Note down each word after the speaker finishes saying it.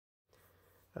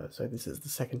So this is the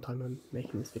second time I'm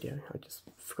making this video. I just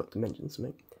forgot to mention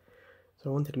something. So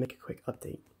I wanted to make a quick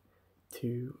update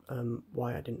to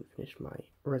why I didn't finish my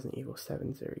Resident Evil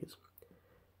 7 series.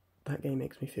 That game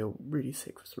makes me feel really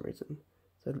sick for some reason.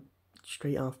 So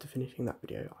straight after finishing that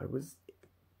video, I was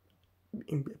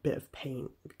in a bit of pain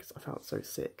because I felt so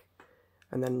sick.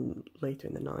 And then later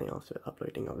in the night after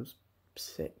uploading, I was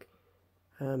sick.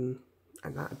 And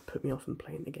that had put me off from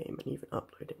playing the game and even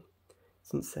uploading.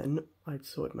 Since then, I've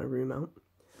sorted my room out,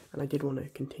 and I did want to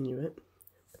continue it,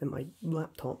 but then my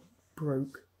laptop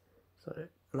broke,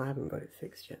 and I haven't got it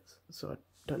fixed yet, so I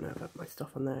don't know if I have my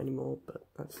stuff on there anymore, but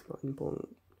that's not important,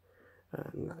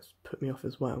 and that's put me off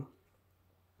as well.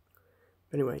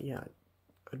 But anyway, yeah,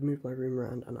 I'd moved my room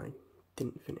around, and I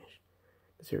didn't finish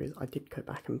the series. I did go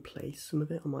back and play some of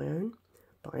it on my own,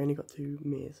 but I only got to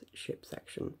Mia's ship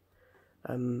section,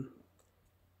 and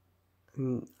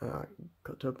I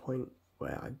got to a point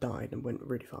where I died and went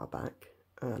really far back,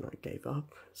 and I gave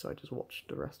up, so I just watched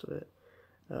the rest of it,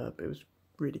 but it was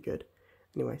really good.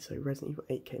 Anyway, so Resident Evil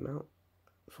 8 came out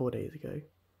 4 days ago,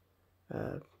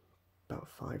 about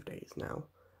 5 days now,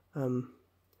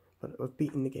 but I've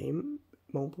beaten the game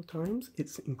multiple times.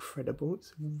 It's incredible, it's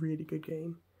a really good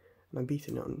game, and I've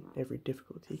beaten it on every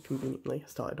difficulty conveniently. I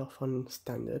started off on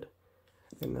standard,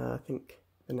 and I think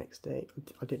the next day,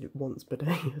 I did it once per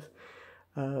day,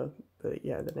 but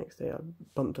yeah, the next day I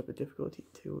bumped up a difficulty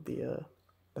to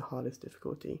the hardest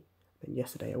difficulty. Then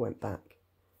yesterday I went back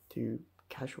to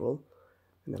casual,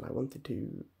 and then I wanted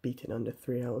to beat it under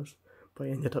 3 hours, but I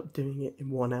ended up doing it in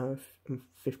 1 hour and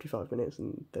 55 minutes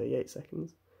and 38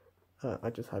 seconds.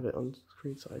 I just have it on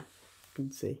screen so I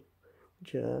can see,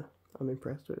 which I'm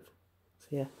impressed with. So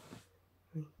yeah,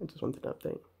 I just wanted to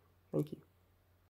update. Thank you.